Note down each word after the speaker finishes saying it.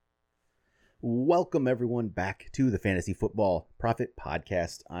Welcome everyone back to the Fantasy Football Profit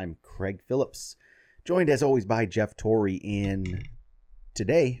Podcast. I'm Craig Phillips, joined as always by Jeff Torrey, and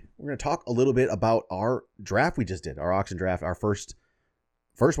today we're going to talk a little bit about our draft we just did, our auction draft, our first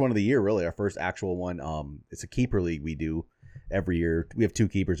one of the year, really, our first actual one. It's a keeper league we do every year. We have two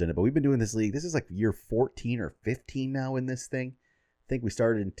keepers in it, but we've been doing this league. This is like year 14 or 15 now in this thing. I think we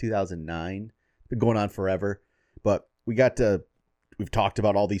started in 2009. It's been going on forever, but we've talked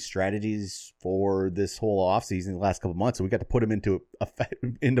about all these strategies for this whole offseason the last couple of months, so we got to put them into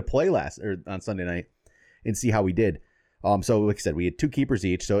play on Sunday night and see how we did. So like I said, we had two keepers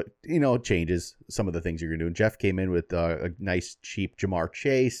each, so it changes some of the things you're going to do. And Jeff came in with a nice cheap Jamar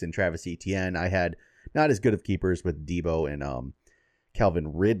Chase and Travis Etienne. I had not as good of keepers with Debo and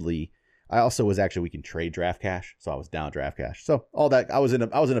Calvin Ridley. I also was we can trade draft cash, so I was down draft cash. So all that, I was in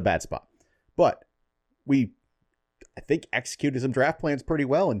a bad spot, but I think executed some draft plans pretty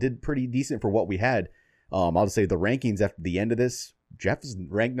well and did pretty decent for what we had. I'll just say the rankings after the end of this, Jeff is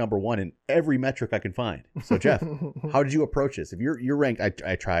ranked number one in every metric I can find. So Jeff, how did you approach this? If you're ranked,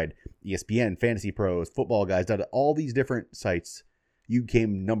 I tried ESPN, Fantasy Pros, Football Guys, all these different sites. You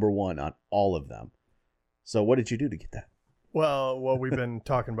came number one on all of them. So what did you do to get that? Well, what we've been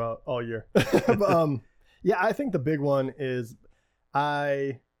talking about all year. Yeah, I think the big one is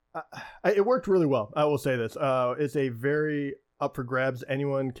it worked really well. I will say this. It's a very up for grabs.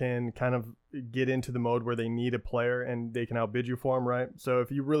 Anyone can kind of get into the mode where they need a player and they can outbid you for him, right? So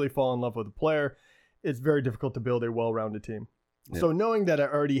if you really fall in love with a player, it's very difficult to build a well-rounded team. Yeah. So knowing that I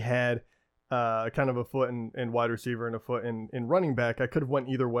already had kind of a foot in wide receiver and a foot in running back, I could have went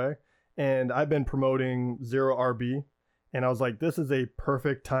either way. And I've been promoting zero RB, and I was like, this is a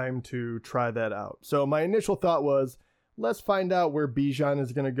perfect time to try that out. So my initial thought was, let's find out where Bijan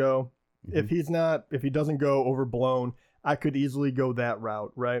is going to go. Mm-hmm. If he doesn't go overblown, I could easily go that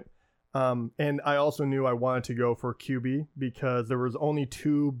route, right? And I also knew I wanted to go for QB because there was only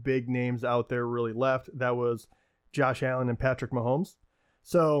two big names out there really left. That was Josh Allen and Patrick Mahomes.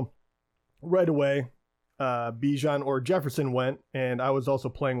 So right away, Bijan or Jefferson went, and I was also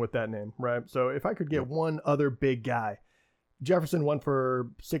playing with that name, right? So if I could get one other big guy, Jefferson went for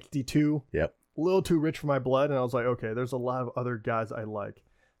 62. Yep. A little too rich for my blood, and I was like, okay, there's a lot of other guys I like,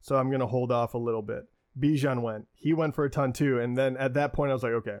 so I'm gonna hold off a little bit. Bijan he went for a ton too, and then at that point I was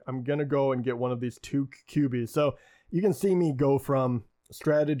like, okay, I'm gonna go and get one of these two QBs. So you can see me go from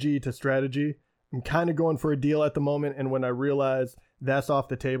strategy to strategy. I'm kind of going for a deal at the moment, and when I realized that's off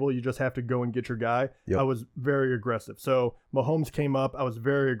the table, you just have to go and get your guy. Yep. I was very aggressive. So Mahomes came up, I was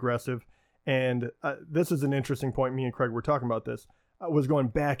very aggressive, and this is an interesting point. Me and Craig were talking about this. I was going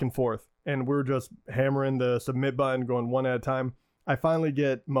back and forth, and we're just hammering the submit button, going one at a time. I finally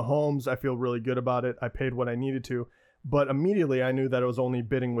get Mahomes. I feel really good about it. I paid what I needed to, but immediately I knew that I was only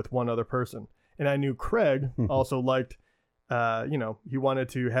bidding with one other person. And I knew Craig also liked, he wanted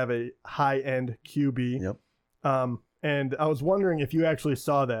to have a high-end QB. Yep. And I was wondering if you actually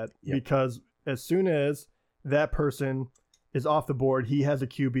saw that, because as soon as that person is off the board, he has a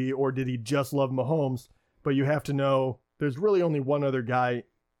QB, or did he just love Mahomes? But you have to know there's really only one other guy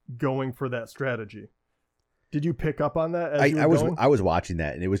going for that strategy. Did you pick up on that? I was watching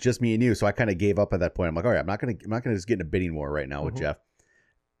that, and it was just me and you, so I kind of gave up at that point. I'm like, all right, I'm not gonna just get in a bidding war right now with Jeff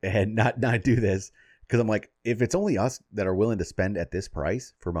and not do this, because I'm like, if it's only us that are willing to spend at this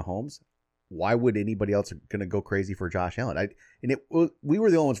price for Mahomes, why would anybody else gonna go crazy for Josh Allen? We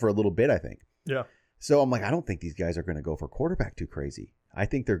were the only ones for a little bit, I think. Yeah. So I'm like, I don't think these guys are gonna go for quarterback too crazy. I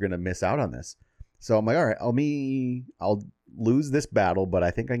think they're gonna miss out on this. So I'm like, all right, I'll lose this battle, but I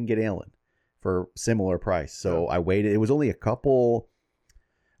think I can get Allen for similar price. So I waited. It was only a couple.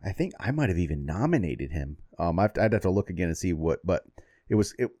 I think I might have even nominated him. I'd have to look again and see but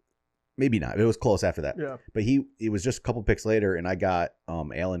it maybe not. It was close after that. Yeah. But it was just a couple picks later, and I got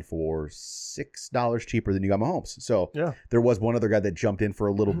Allen for $6 cheaper than you got Mahomes. So there was one other guy that jumped in for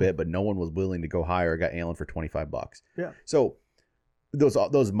a little bit, but no one was willing to go higher. I got Allen for $25. Yeah. So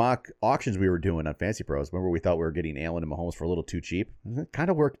those mock auctions we were doing on Fantasy Pros, remember we thought we were getting Allen and Mahomes for a little too cheap? It kind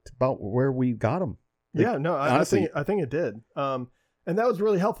of worked about where we got them. Honestly, I think it did. And that was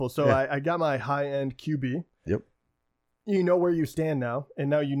really helpful. So I got my high-end QB. Yep. You know where you stand now, and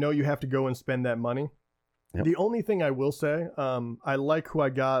now you know you have to go and spend that money. Yep. The only thing I will say, I like who I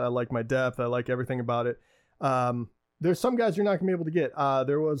got. I like my depth. I like everything about it. There's some guys you're not going to be able to get.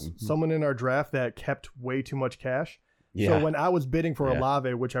 There was someone in our draft that kept way too much cash. Yeah. So when I was bidding for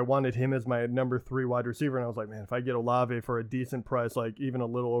Olave, which I wanted him as my number 3 wide receiver, and I was like, man, if I get Olave for a decent price, like even a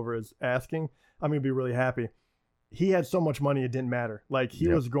little over his asking, I'm going to be really happy. He had so much money, it didn't matter. Like he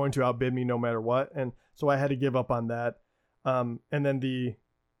was going to outbid me no matter what. And so I had to give up on that. And then the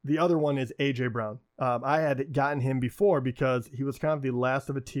the other one is A.J. Brown. I had gotten him before because he was kind of the last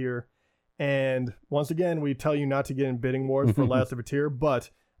of a tier. And once again, we tell you not to get in bidding wars for last of a tier. But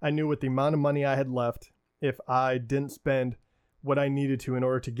I knew with the amount of money I had left, if I didn't spend what I needed to in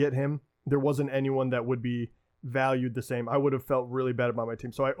order to get him, there wasn't anyone that would be valued the same. I would have felt really bad about my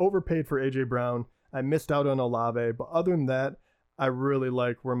team. So I overpaid for A.J. Brown. I missed out on Olave. But other than that, I really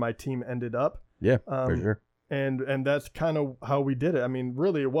like where my team ended up. Yeah, for sure. And that's kind of how we did it. I mean,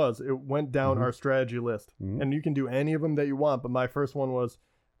 really, it went down our strategy list. And you can do any of them that you want. But my first one was,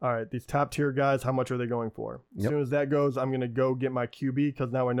 all right, these top tier guys, how much are they going for? As soon as that goes, I'm going to go get my QB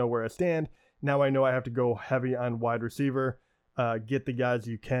because now I know where I stand. Now I know I have to go heavy on wide receiver, get the guys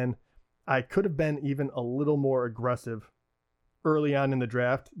you can. I could have been even a little more aggressive early on in the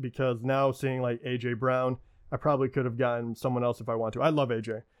draft because now seeing like A.J. Brown, I probably could have gotten someone else if I want to. I love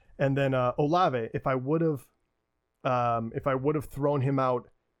A.J. And then Olave, if I would have thrown him out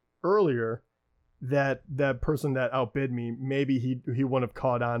earlier, that person that outbid me, maybe he wouldn't have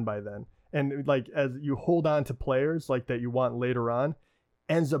caught on by then. And like as you hold on to players like that you want later on,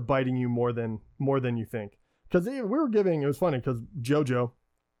 ends up biting you more than you think. Because it was funny because JoJo,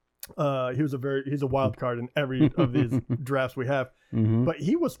 he's a wild card in every of these drafts we have, but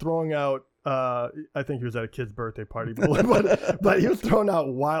he was throwing out. I think he was at a kid's birthday party, but he was throwing out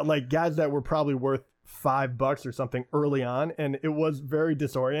wild like guys that were probably worth $5 or something early on, and it was very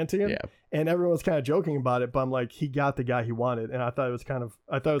disorienting. Yeah. And everyone was kind of joking about it, but I'm like, he got the guy he wanted, and I thought it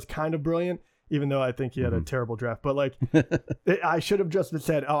was kind of brilliant, even though I think he had a terrible draft. But like, I should have just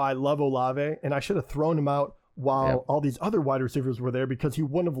said, "Oh, I love Olave," and I should have thrown him out while all these other wide receivers were there because he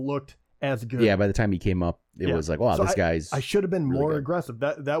wouldn't have looked as good. Yeah, by the time he came up, it was like, wow, so this guy's. I should have been really more good. aggressive.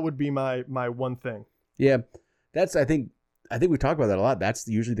 That would be my one thing. Yeah, that's I think we talk about that a lot. That's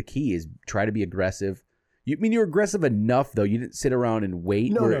usually the key is try to be aggressive. You're aggressive enough though. You didn't sit around and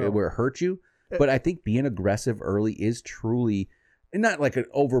wait where it hurt you. But I think being aggressive early is truly, and not like an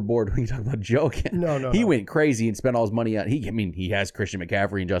overboard when you talk about Joe again. No. He went crazy and spent all his money on. He has Christian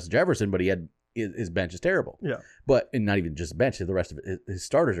McCaffrey and Justin Jefferson, but his bench is terrible. Yeah. And not even just bench. The rest of it, his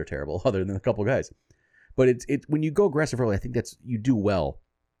starters are terrible, other than a couple guys. But it's when you go aggressive early, I think you do well.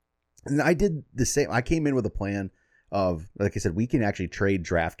 And I did the same. I came in with a plan of, like I said, we can actually trade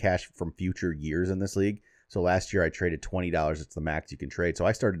draft cash from future years in this league. So last year I traded $20. It's the max you can trade. So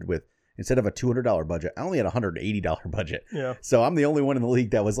I started with, instead of a $200 budget, I only had a $180 budget. Yeah. So I'm the only one in the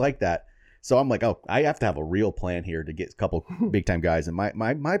league that was like that. So I'm like, oh, I have to have a real plan here to get a couple big time guys. And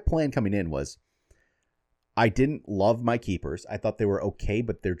my plan coming in was, I didn't love my keepers. I thought they were okay,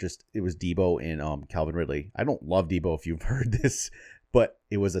 but it was Debo and Calvin Ridley. I don't love Debo if you've heard this, but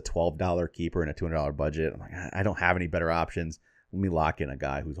it was a $12 keeper and a $200 budget. I'm like, I don't have any better options. Let me lock in a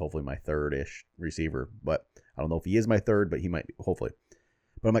guy who's hopefully my third-ish receiver. But I don't know if he is my third, but he might be, hopefully.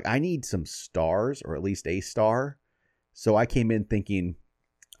 But I'm like, I need some stars or at least a star. So I came in thinking,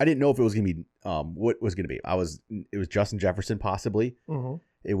 I didn't know if it was going to be what was going to be. It was Justin Jefferson possibly. Mm-hmm.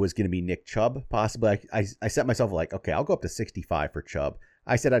 It was going to be Nick Chubb possibly. I set myself like, okay, I'll go up to 65 for Chubb.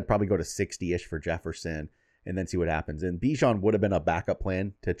 I said I'd probably go to 60-ish for Jefferson and then see what happens. And Bijan would have been a backup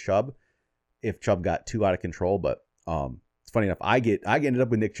plan to Chubb if Chubb got too out of control. But it's funny enough, I ended up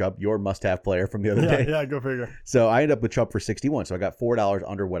with Nick Chubb, your must-have player from the other day. Yeah, go figure. So I ended up with Chubb for 61. So I got $4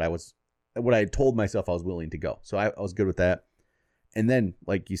 under what I had told myself I was willing to go. So I was good with that. And then,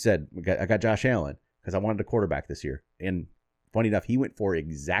 like you said, I got Josh Allen because I wanted a quarterback this year. And funny enough, he went for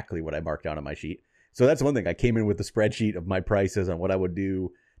exactly what I marked down on my sheet. So that's one thing. I came in with the spreadsheet of my prices on what I would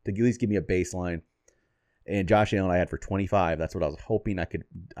do to at least give me a baseline. And Josh Allen I had for 25. That's what I was hoping I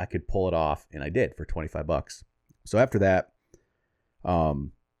could pull it off, and I did for $25. So after that, I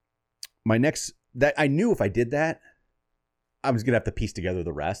knew if I did that, I was gonna have to piece together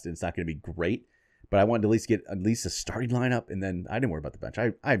the rest, and it's not gonna be great. But I wanted to at least get a starting lineup, and then I didn't worry about the bench.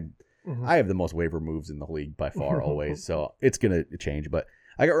 I have the most waiver moves in the league by far always, so it's going to change. But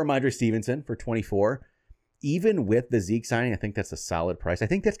I got Ramondre Stevenson for 24. Even with the Zeke signing, I think that's a solid price. I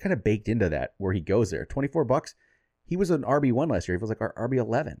think that's kind of baked into that where he goes there. $24. He was an RB1 last year. He was like our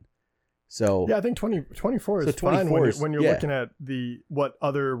RB11. So yeah, I think 24 is fine when you're looking at what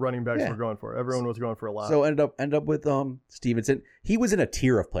other running backs were going for. Everyone was going for a lot. So ended up with Stevenson. He was in a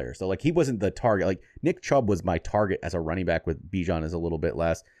tier of players. So like he wasn't the target. Like Nick Chubb was my target as a running back, with Bijan is a little bit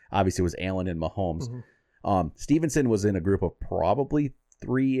less. Obviously it was Allen and Mahomes. Mm-hmm. Stevenson was in a group of probably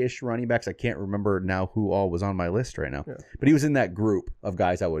 3-ish running backs. I can't remember now who all was on my list right now. Yeah. But he was in that group of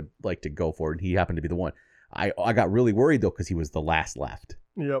guys I would like to go for, and he happened to be the one. I got really worried though because he was the last left.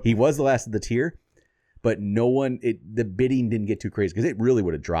 Yep. He was the last of the tier, but the bidding didn't get too crazy because it really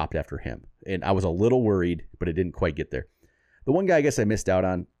would have dropped after him. And I was a little worried, but it didn't quite get there. The one guy I guess I missed out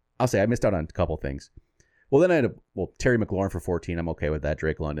on, I'll say I missed out on a couple things. Well, then I had Terry McLaurin for 14. I'm okay with that.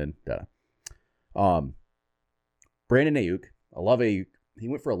 Drake London. Brandon Ayuk. I love Ayuk. He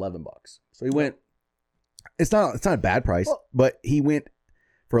went for $11. So he went. It's not a bad price, but he went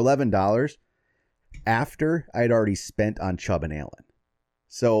for $11 after I had already spent on Chubb and Allen.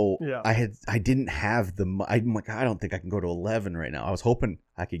 So I didn't have I'm like, I don't think I can go to 11 right now. I was hoping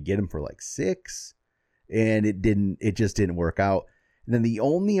I could get him for like 6, and it just didn't work out. And then the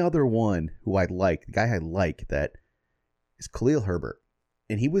only other one who the guy I like that is Khalil Herbert.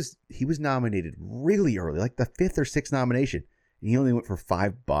 And he was nominated really early, like the 5th or 6th nomination. And he only went for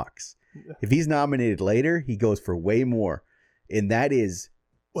 $5. If he's nominated later, he goes for way more. And that is,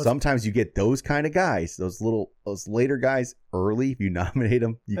 sometimes you get those kind of guys, those later guys early. If you nominate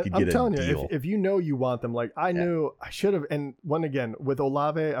them, you could get a deal. I'm telling you, if you know you want them, like I knew I should have. And again, with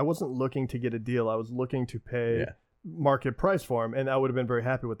Olave, I wasn't looking to get a deal. I was looking to pay market price for him, and I would have been very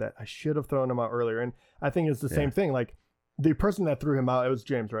happy with that. I should have thrown him out earlier. And I think it's the same thing. Like the person that threw him out, it was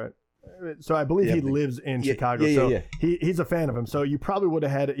James, right? So I believe he lives in Chicago. He's a fan of him. So you probably would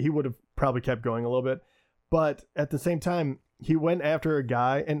have he would have probably kept going a little bit. But at the same time, he went after a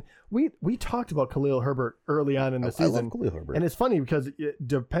guy, and we talked about Khalil Herbert early on in the season. I love Khalil Herbert. And it's funny because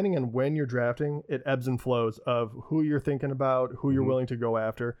depending on when you're drafting, it ebbs and flows of who you're thinking about, who you're willing to go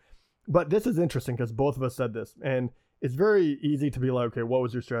after. But this is interesting because both of us said this, and it's very easy to be like, okay, what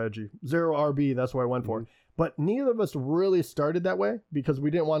was your strategy? 0 RB, that's what I went for. But neither of us really started that way because we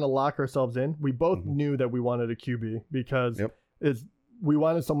didn't want to lock ourselves in. We both knew that we wanted a QB because we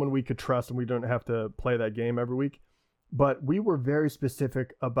wanted someone we could trust and we don't have to play that game every week. But we were very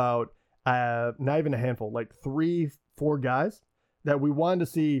specific about not even a handful, like 3-4 guys that we wanted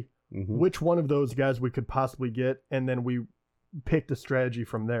to see which one of those guys we could possibly get. And then we picked a strategy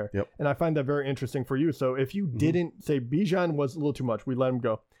from there. And I find that very interesting for you. So if you didn't say Bijan was a little too much, we let him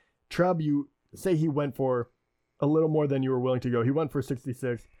go. Chubb, you say he went for a little more than you were willing to go. He went for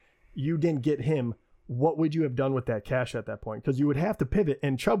 66. You didn't get him. What would you have done with that cash at that point? Because you would have to pivot,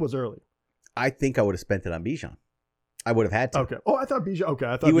 and Chubb was early. I think I would have spent it on Bijan. I would have had to. Okay. Oh, I thought Bijan. Okay,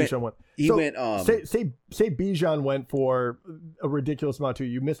 I thought Bijan went. He went. Say Bijan went for a ridiculous amount too.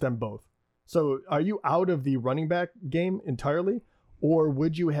 You missed them both. So are you out of the running back game entirely, or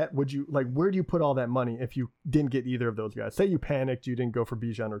would you where do you put all that money if you didn't get either of those guys? Say you panicked, you didn't go for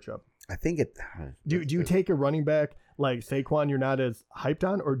Bijan or Chubb. I think it. Do you take a running back like Saquon you're not as hyped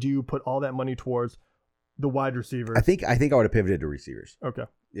on, or do you put all that money towards the wide receivers? I think I would have pivoted to receivers. Okay.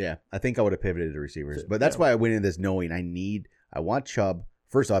 Yeah, I think I would have pivoted to receivers, but that's why I went into this knowing I want Chubb.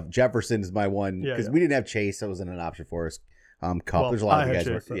 First off, Jefferson is my one because we didn't have Chase, so it wasn't an option for us. Cup. There's a lot of guys.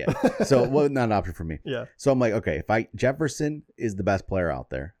 Chase, so not an option for me. Yeah. So I'm like, okay, if Jefferson is the best player out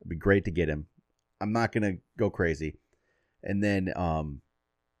there, it'd be great to get him. I'm not gonna go crazy, and then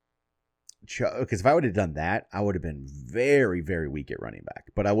because if I would have done that, I would have been very, very weak at running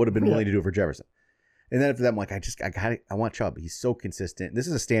back, but I would have been willing to do it for Jefferson. And then after that, I'm like, I want Chubb. He's so consistent. This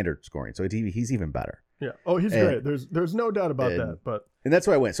is a standard scoring, so he's even better. Yeah. Oh, he's great. There's no doubt about that. But that's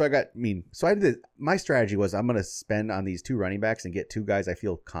where I went. So I did. My strategy was I'm going to spend on these 2 running backs and get 2 guys I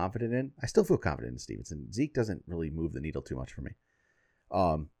feel confident in. I still feel confident in Stevenson. Zeke doesn't really move the needle too much for me.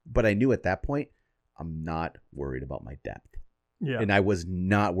 But I knew at that point I'm not worried about my depth. Yeah. And I was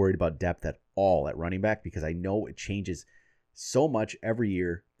not worried about depth at all at running back because I know it changes so much every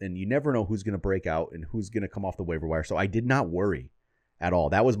year, and you never know who's going to break out and who's going to come off the waiver wire. So I did not worry at all.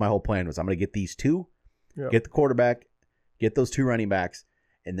 That was my whole plan, was I'm going to get these 2, get the quarterback, get those 2 running backs,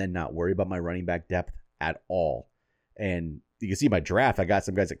 and then not worry about my running back depth at all. And you can see my draft, I got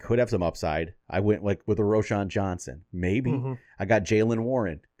some guys that could have some upside. I went like with a Roshan Johnson. Maybe I got Jaylen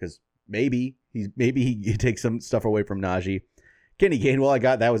Warren because maybe he takes some stuff away from Najee. Kenny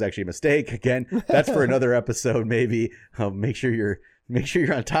Gainwell, that was actually a mistake. Again, that's for another episode. Maybe make sure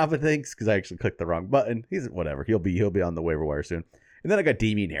you're on top of things because I actually clicked the wrong button. He's whatever. He'll be on the waiver wire soon. And then I got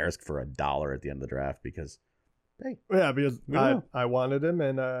Damian Harris for $1 at the end of the draft because, hey, because I wanted him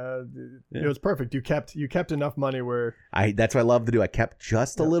and it was perfect. You kept enough money where that's what I love to do. I kept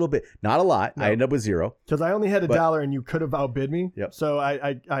just a little bit, not a lot. No. I ended up with $0 because I only had $1 and you could have outbid me. Yep. So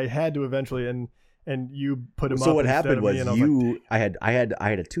I had to eventually and you put him up. So what happened was I had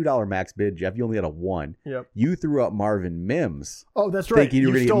a $2 max bid, Jeff. You only had a $1. Yep. You threw up Marvin Mims. Oh, that's right.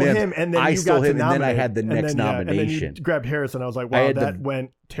 You stole him, and then I stole him, and then I had the next nomination. And then you grabbed Harrison. I was like, wow, that went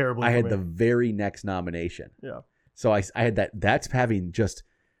terribly. I had the very next nomination. Yeah. So I had that. That's having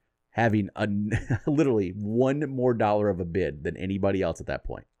a literally $1 more of a bid than anybody else at that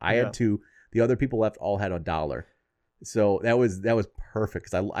point. I had 2. The other people left all had $1. So that was perfect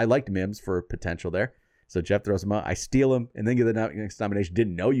because I liked Mims for potential there. So Jeff throws him out. I steal him and then get the next nomination.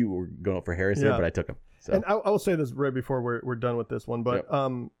 Didn't know you were going up for Harrison, but I took him. So. And I will say this right before we're done with this one, but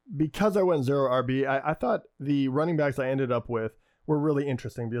because I went 0 RB, I thought the running backs I ended up with were really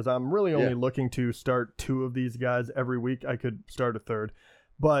interesting because I'm really only looking to start 2 of these guys every week. I could start a third.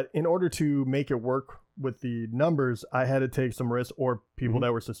 But in order to make it work with the numbers, I had to take some risks or people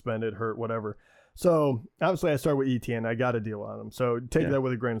that were suspended, hurt, whatever. So obviously I started with ETN. I got a deal on him. So take that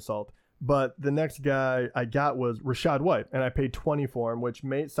with a grain of salt. But the next guy I got was Rachaad White, and I paid $20 for him, which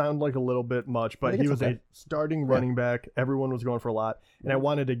may sound like a little bit much, but he was a starting running back. Everyone was going for a lot, and I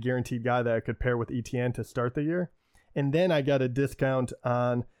wanted a guaranteed guy that I could pair with ETN to start the year. And then I got a discount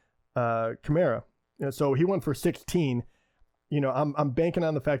on Kamara. So he went for 16. I'm banking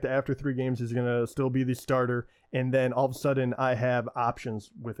on the fact that after 3 games, he's going to still be the starter, and then all of a sudden I have options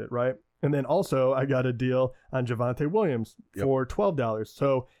with it, right? And then also I got a deal on Javonte Williams for $12.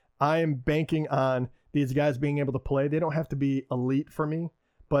 So I am banking on these guys being able to play. They don't have to be elite for me,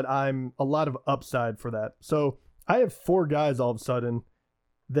 but I'm a lot of upside for that. So I have 4 guys all of a sudden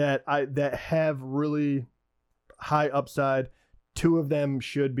that have really high upside. 2 of them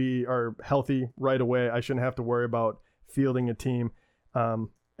are healthy right away. I shouldn't have to worry about fielding a team.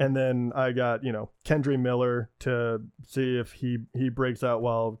 And then I got, Kendre Miller to see if he breaks out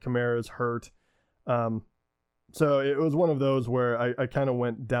while Kamara's hurt. So it was one of those where I kind of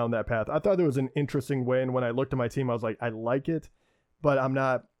went down that path. I thought there was an interesting way, and when I looked at my team, I was like, I like it, but I'm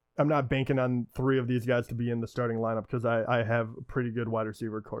not banking on 3 of these guys to be in the starting lineup because I have a pretty good wide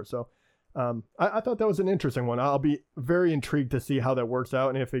receiver core. So I thought that was an interesting one. I'll be very intrigued to see how that works out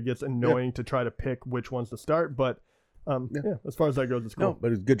and if it gets annoying to try to pick which ones to start. But as far as that goes, it's cool. No,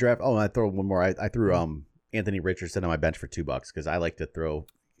 but it's a good draft. Oh, and I throw one more. I threw Anthony Richardson on my bench for $2 because I like to throw.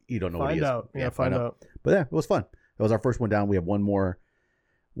 You don't know what he is. Find out. But yeah, it was fun. That was our first one down. We have one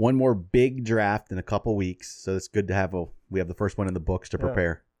more big draft in a couple weeks, so it's good to have we have the first one in the books to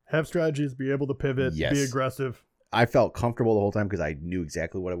prepare. Have strategies, be able to pivot, be aggressive. I felt comfortable the whole time because I knew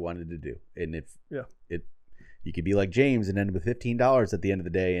exactly what I wanted to do, and you could be like James and end with $15 at the end of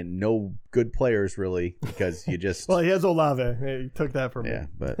the day, and no good players really because you just. Well, he has Olave. He took that from me. Yeah,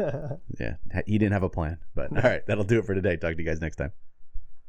 but he didn't have a plan. But all right, that'll do it for today. Talk to you guys next time.